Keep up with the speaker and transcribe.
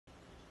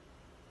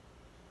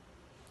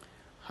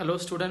Hello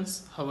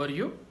students, how are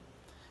you?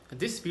 In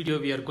this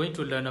video we are going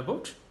to learn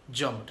about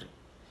geometry.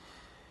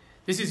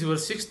 This is your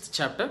 6th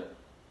chapter.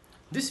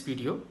 This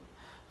video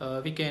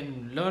we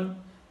can learn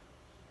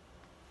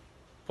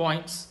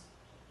points,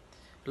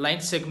 line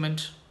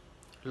segment,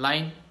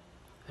 line,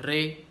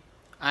 ray,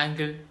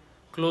 angle,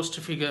 closed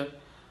figure,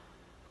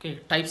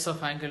 types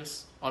of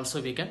angles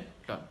also we can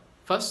learn.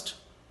 First,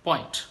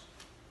 point.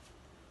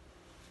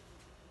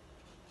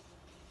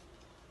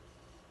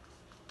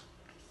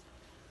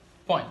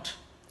 Point.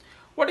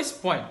 What is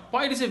point?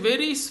 Point is a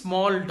very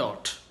small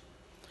dot.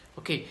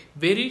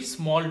 Very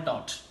small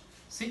dot.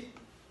 See,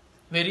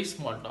 very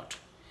small dot.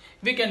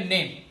 We can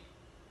name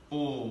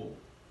O.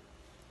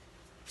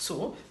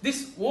 So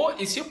this O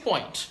is a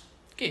point.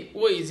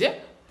 O is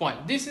a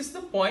point. This is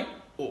the point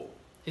O.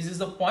 This is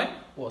the point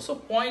O. So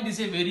point is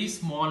a very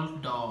small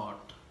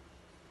dot.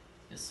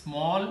 A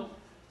small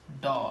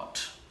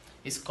dot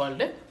is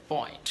called a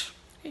point.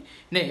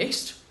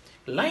 Next,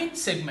 line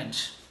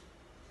segment.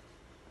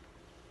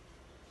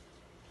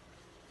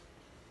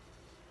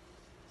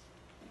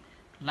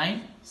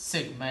 Line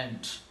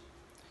segment.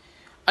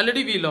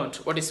 Already we learned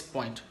what is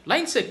point.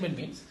 Line segment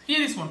means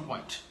here is one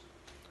point.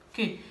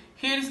 Here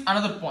is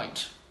another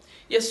point.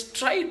 A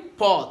straight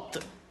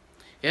path.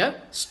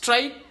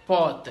 Straight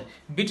path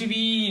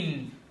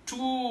between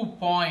two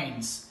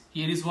points.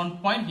 Here is one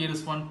point. Here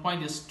is one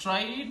point. A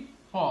straight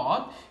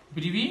path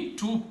between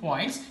two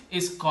points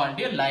is called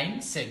a line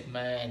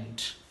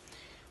segment.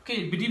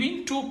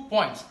 Between two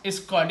points is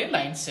called a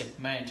line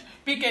segment.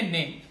 We can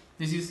name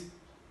this is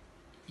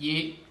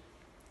A.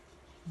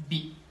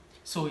 B.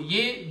 So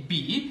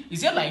AB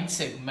is a line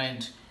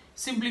segment.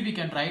 Simply we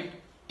can write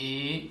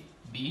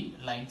AB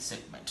line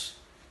segment.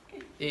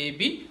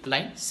 AB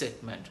line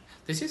segment.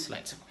 This is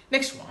line segment.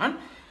 Next one,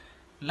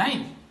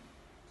 line.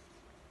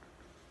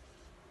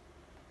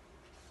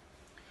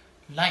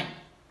 Line.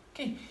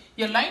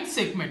 A line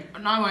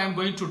segment. Now I am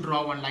going to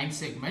draw one line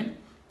segment.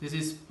 This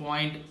is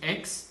point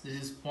X. This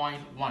is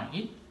point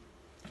Y.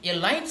 A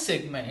line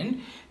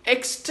segment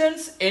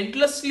extends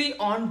endlessly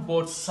on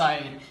both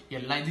sides.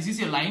 This is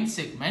a line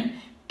segment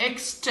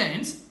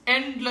extends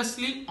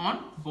endlessly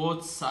on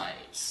both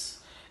sides.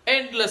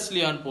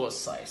 Endlessly on both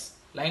sides.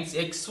 Lines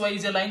XY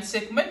is a line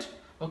segment.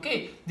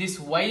 This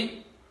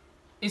Y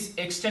is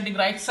extending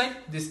right side.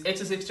 This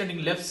X is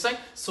extending left side.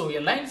 So a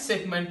line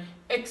segment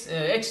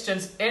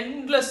extends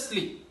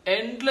endlessly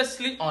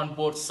on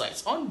both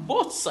sides. On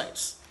both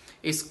sides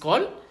is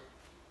called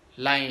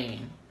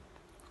line.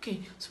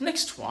 So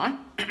next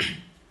one,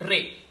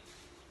 ray.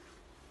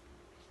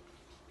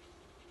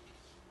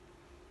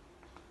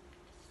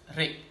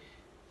 Ray.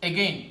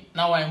 Again,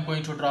 now I am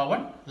going to draw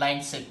one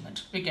line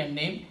segment. We can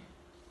name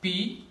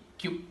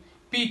PQ.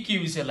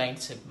 PQ is a line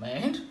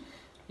segment.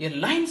 A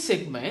line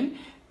segment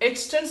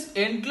extends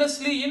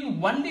endlessly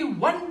in only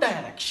one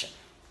direction.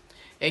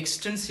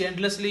 Extends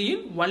endlessly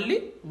in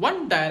only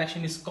one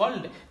direction is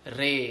called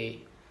ray.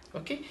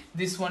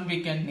 This one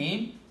we can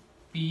name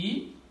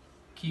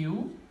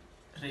PQ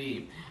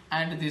ray,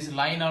 and this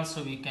line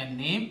also we can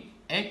name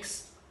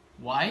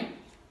XY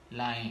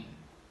line.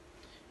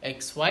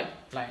 XY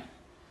line.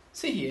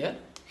 See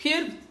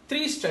here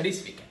three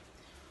studies we can.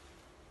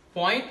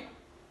 Point,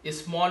 a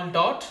small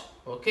dot.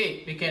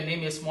 We can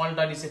name a small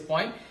dot is a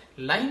point.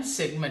 Line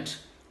segment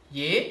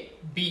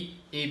AB.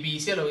 AB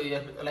is a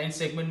line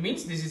segment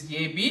means this is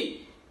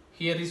AB.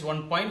 Here is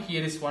one point,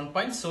 here is one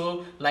point.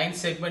 So line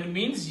segment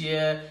means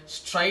a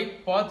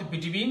straight path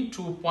between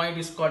two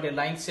points is called a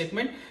line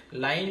segment.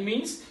 Line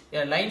means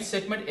a line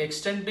segment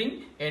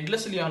extending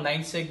endlessly on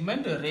line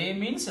segment. Ray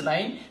means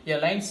line. A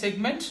line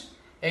segment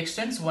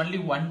extends only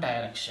one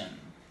direction.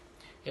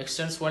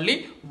 Extends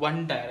only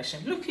one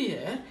direction. Look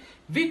here,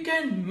 we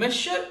can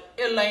measure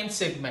a line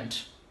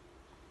segment.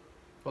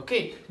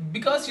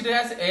 Because it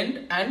has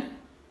end and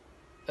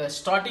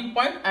starting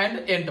point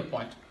and end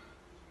point.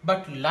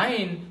 But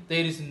line,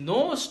 there is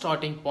no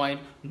starting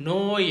point,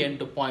 no end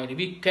point.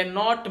 We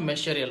cannot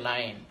measure a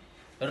line.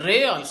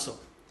 Ray also.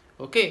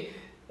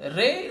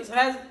 Ray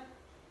has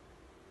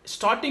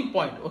starting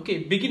point,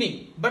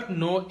 beginning, but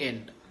no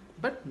end.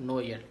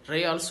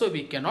 Ray also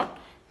we cannot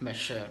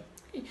measure.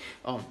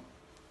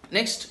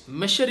 Next,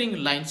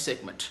 measuring line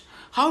segment.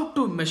 How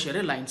to measure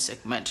a line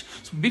segment?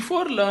 So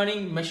before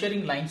learning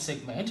measuring line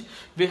segment,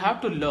 we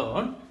have to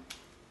learn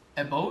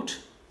about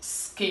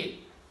scale.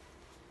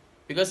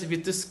 Because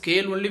with the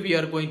scale only we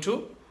are going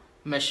to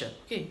measure.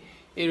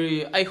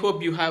 I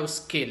hope you have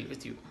scale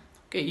with you.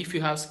 If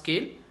you have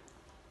scale,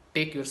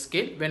 take your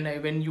scale.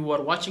 When you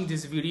are watching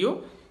this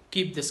video,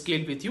 keep the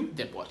scale with you,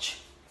 then watch.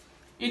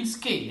 In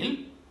scale,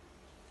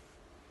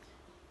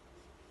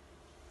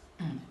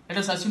 let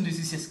us assume this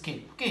is a scale.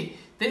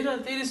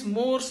 There is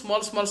more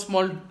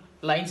small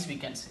lines we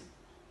can say.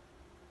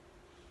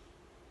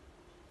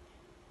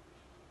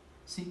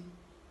 See.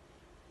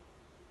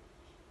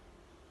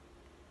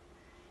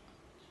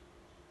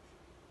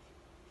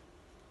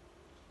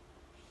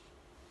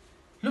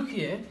 Look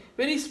here,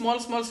 very small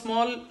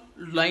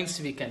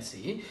lines we can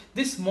see.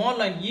 This small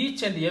line,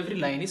 each and every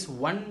line is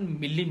 1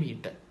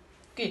 millimeter.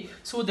 Okay,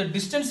 so the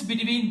distance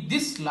between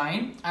this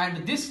line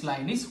and this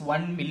line is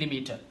 1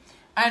 millimeter,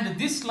 and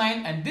this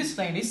line and this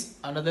line is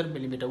another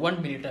millimeter,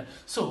 1 millimeter.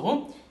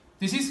 So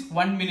this is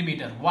 1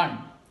 millimeter, 1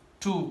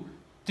 2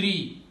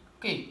 3.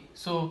 Okay,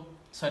 so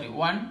sorry,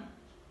 1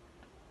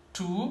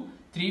 2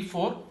 3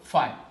 4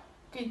 5.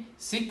 Okay,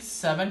 6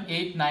 7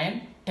 8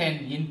 9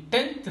 10. In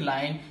 10th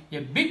line a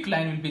big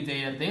line will be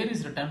there. There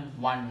is written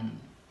 1.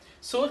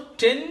 So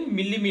 10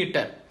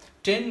 millimeter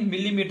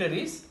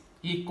is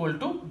equal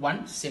to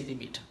 1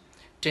 centimeter.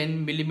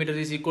 10 millimeter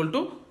is equal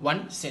to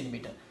 1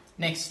 centimeter.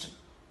 Next,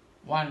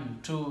 1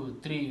 2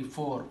 3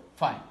 4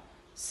 5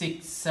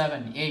 6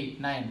 7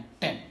 8 9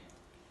 10.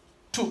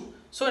 2.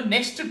 So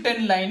next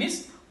 10 line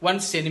is 1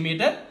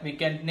 centimeter. We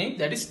can name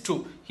that is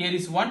 2. Here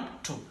is 1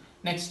 2.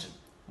 Next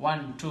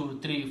 1 2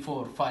 3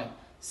 4 5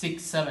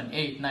 6 7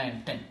 8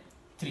 9 10.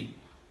 3.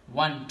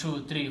 1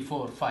 2 3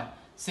 4 5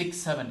 6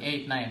 7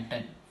 8 9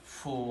 10.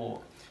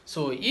 4.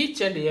 So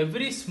each and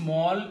every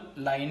small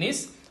line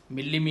is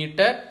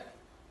millimeter.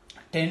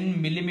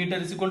 10 millimeter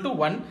is equal to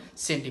 1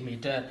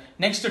 centimeter.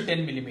 Next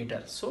 10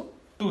 millimeter, so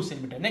 2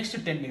 centimeter. Next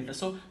 10 millimeter,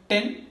 so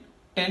 10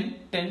 10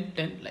 10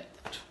 10,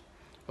 like that.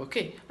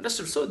 Okay,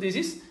 understood? So this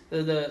is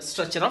the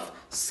structure of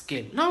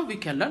scale. Now we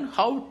can learn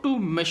how to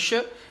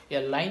measure a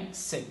line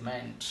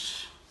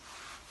segment.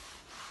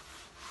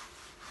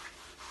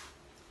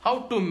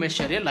 How to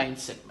measure a line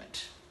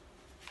segment.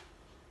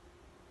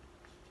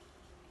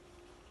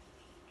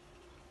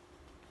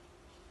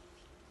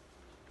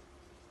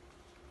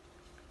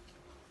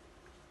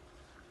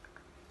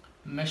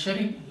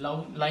 Measuring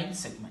line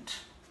segment.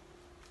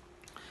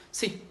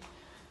 See,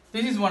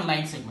 this is one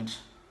line segment.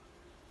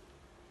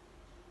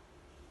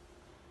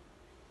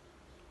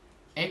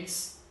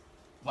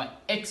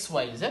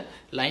 XY is a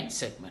line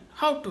segment.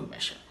 How to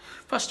measure?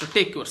 First,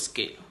 take your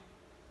scale.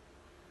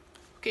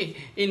 Okay,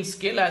 in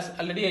scale, as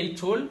already I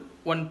told,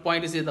 one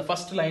point is the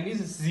first line is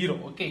 0.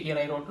 Okay, here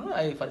I wrote, no,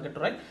 I forgot to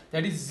write,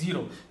 that is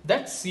 0.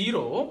 That's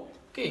 0.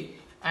 Okay,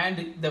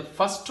 and the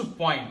first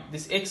point,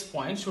 this X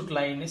point, should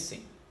lie in a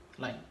same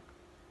line.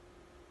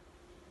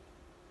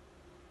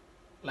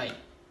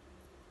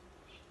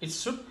 It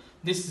should,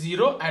 this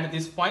 0 and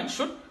this point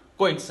should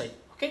coincide.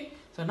 Okay,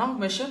 so now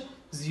measure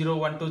 0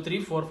 1 2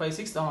 3 4 5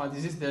 6.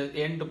 This is the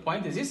end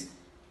point. This is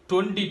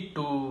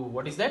 22.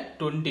 What is that?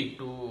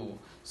 22.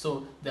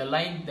 So the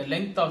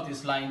length of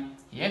this line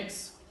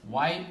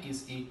XY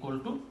is equal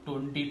to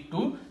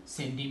 22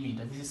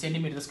 centimeter. This is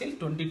centimeter scale,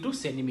 22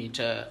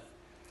 centimeter.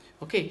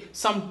 Okay,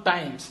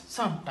 sometimes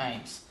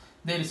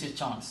there is a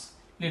chance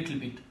little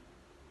bit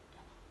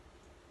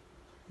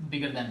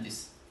bigger than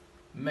this.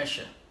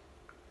 Measure.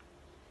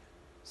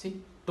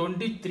 See,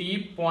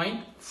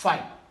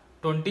 23.5,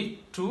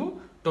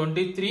 22,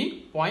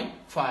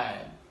 23.5.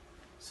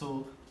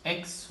 So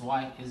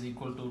XY is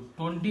equal to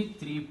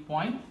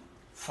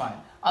 23.5.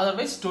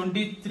 Otherwise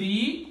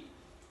 23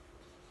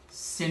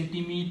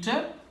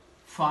 centimeter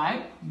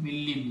 5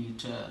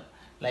 millimeter.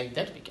 Like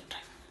that we can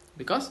write,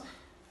 because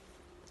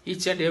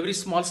each and every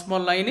small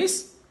line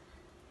is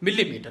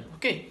millimeter.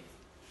 Okay,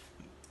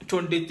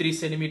 23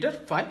 centimeter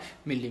 5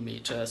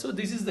 millimeter. So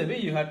this is the way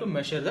you have to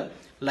measure the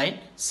line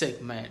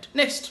segment.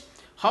 Next,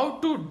 how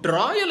to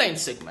draw a line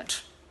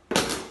segment.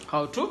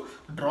 How to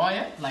draw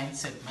a line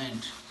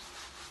segment.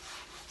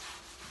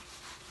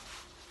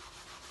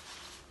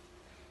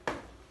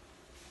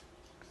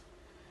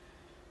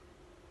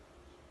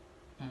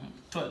 Hmm,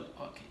 12.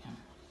 Okay,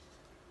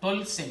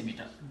 12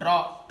 centimeter.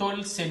 Draw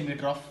 12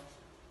 centimeter of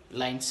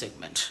line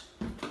segment.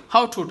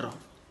 How to draw?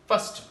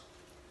 First,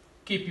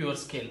 keep your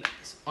scale like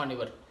this on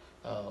your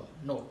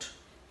note.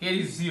 Here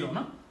is 0,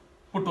 no?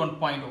 Put one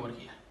point over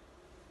here.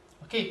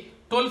 Okay,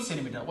 12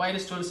 centimeter. Why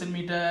is 12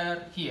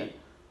 centimeter? Here,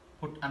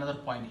 put another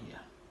point here.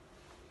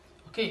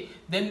 Okay,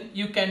 then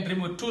you can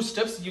remove 2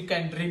 steps. You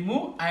can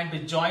remove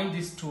and join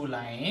these 2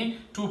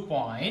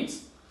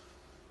 points.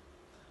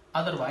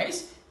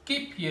 Otherwise,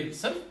 keep here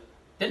itself,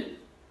 then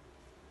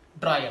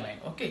draw a line.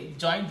 Okay,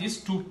 join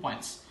these 2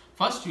 points.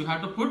 First, you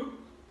have to put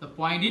the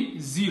point in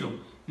 0.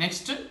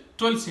 Next,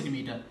 12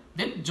 centimeter.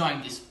 Then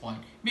join this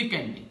point. We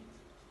can name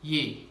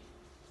A,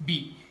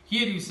 B.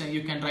 Here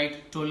you can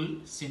write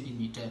 12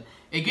 centimeter.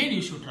 Again,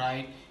 you should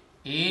write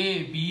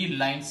AB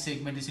line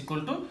segment is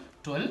equal to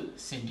 12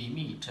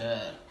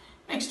 centimeter.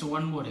 Next,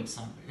 one more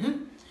example.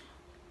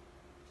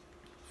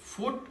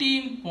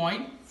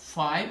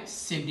 14.5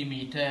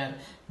 centimeter.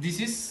 This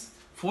is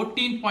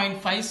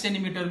 14.5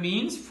 centimeter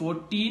means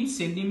 14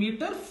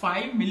 centimeter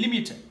 5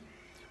 millimeter.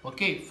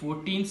 Okay,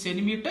 14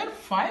 centimeter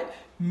 5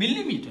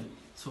 millimeter.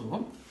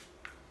 So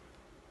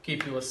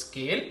keep your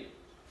scale,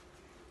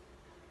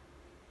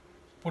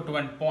 put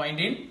one point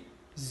in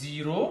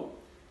 0.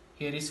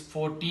 Here is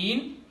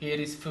 14, here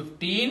is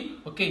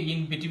 15. Okay,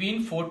 in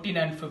between 14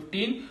 and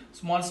 15,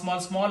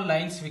 small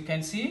lines we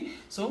can see.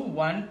 So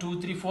 1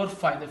 2 3 4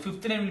 5. The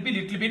fifth line will be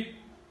little bit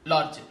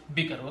larger,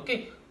 bigger.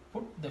 Okay,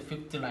 put the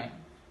fifth line.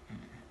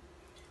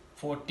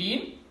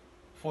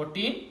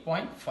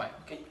 14.5.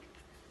 Okay,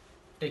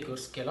 take your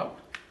scale out,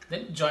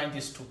 then join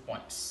these 2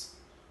 points.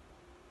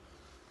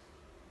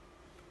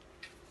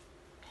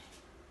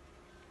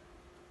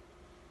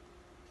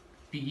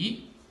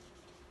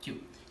 PQ.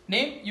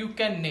 Name, you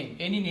can name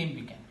any name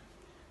we can.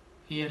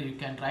 Here you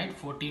can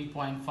write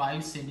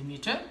 14.5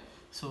 centimeter.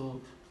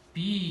 So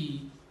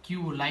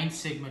PQ line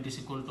segment is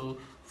equal to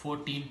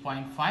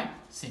 14.5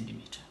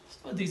 centimeter.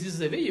 So this is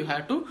the way you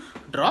have to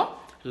draw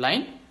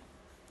line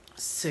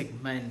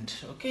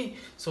segment. Okay,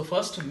 so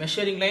first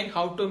measuring line,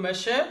 how to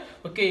measure.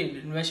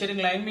 Okay, measuring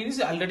line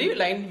means already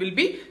line will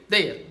be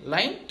there.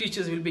 Line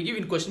teachers will be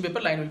given question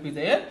paper, line will be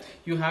there.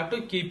 You have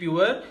to keep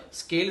your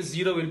scale,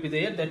 0 will be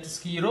there. That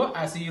is 0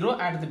 as 0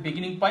 at the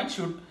beginning point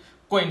should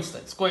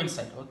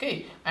coincide.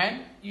 Okay,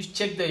 and you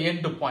check the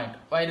end point.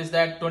 Why is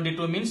that?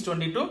 22 means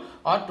 22,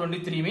 or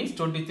 23 means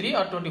 23,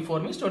 or 24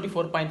 means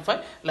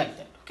 24.5, like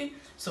that. Okay,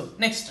 so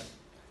next,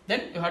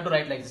 then you have to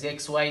write like this: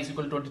 xy is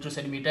equal to 22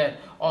 centimeter,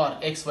 or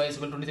xy is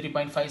equal to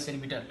 23.5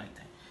 centimeter, like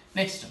that.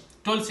 Next,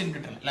 12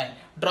 centimeter line.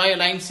 Draw a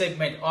line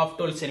segment of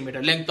 12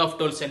 centimeter, length of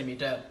 12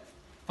 centimeter.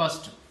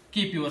 First,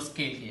 keep your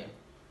scale here.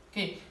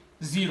 Okay,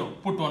 0,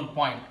 put 1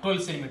 point.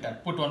 12 centimeter,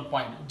 put 1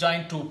 point.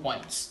 Join 2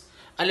 points.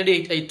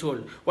 Already I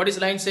told. What is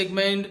line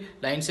segment?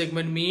 Line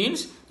segment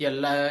means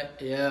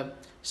a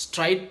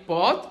straight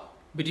path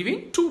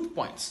between 2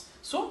 points.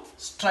 So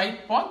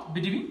straight path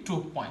between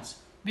 2 points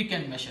we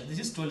can measure. This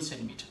is 12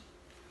 centimeter.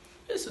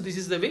 So this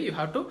is the way you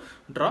have to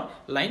draw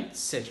line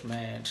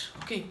segment.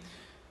 Okay.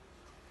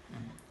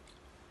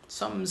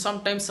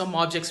 Sometimes some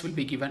objects will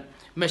be given.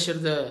 Measure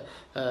the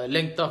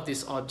length of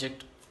this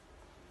object.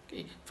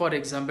 Okay. For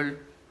example,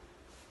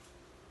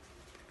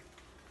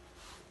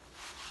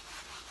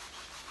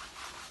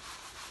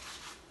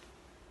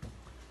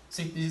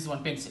 see, this is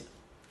one pencil.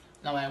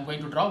 Now I am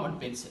going to draw one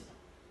pencil.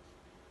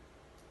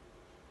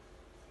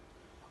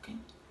 Okay.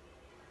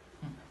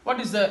 What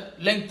is the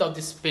length of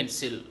this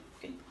pencil?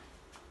 Okay.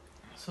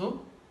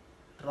 So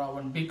draw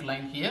one big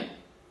line here.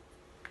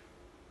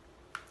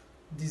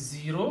 This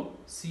 0,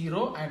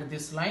 0 and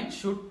this line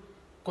should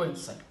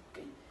coincide.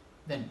 Okay.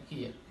 Then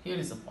here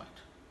is the point.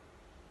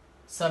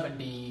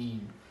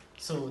 17.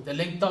 So the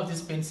length of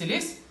this pencil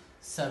is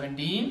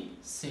 17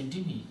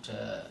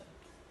 centimeter.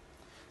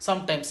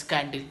 Sometimes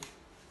candle.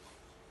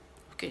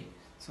 Okay,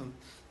 so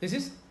this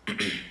is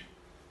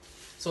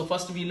so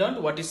first we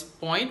learned what is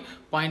point.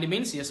 Point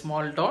means a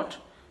small dot.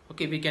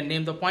 Okay, we can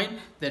name the point.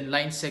 Then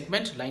line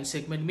segment. Line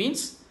segment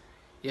means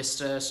a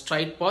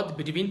straight path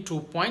between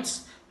 2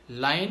 points.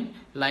 Line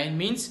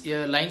means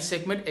a line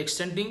segment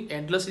extending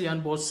endlessly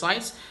on both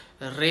sides.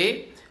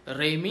 Ray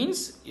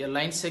means a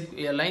line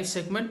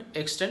segment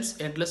extends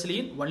endlessly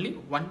in only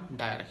one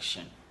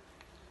direction.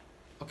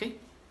 Okay,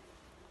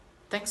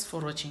 thanks for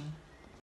watching.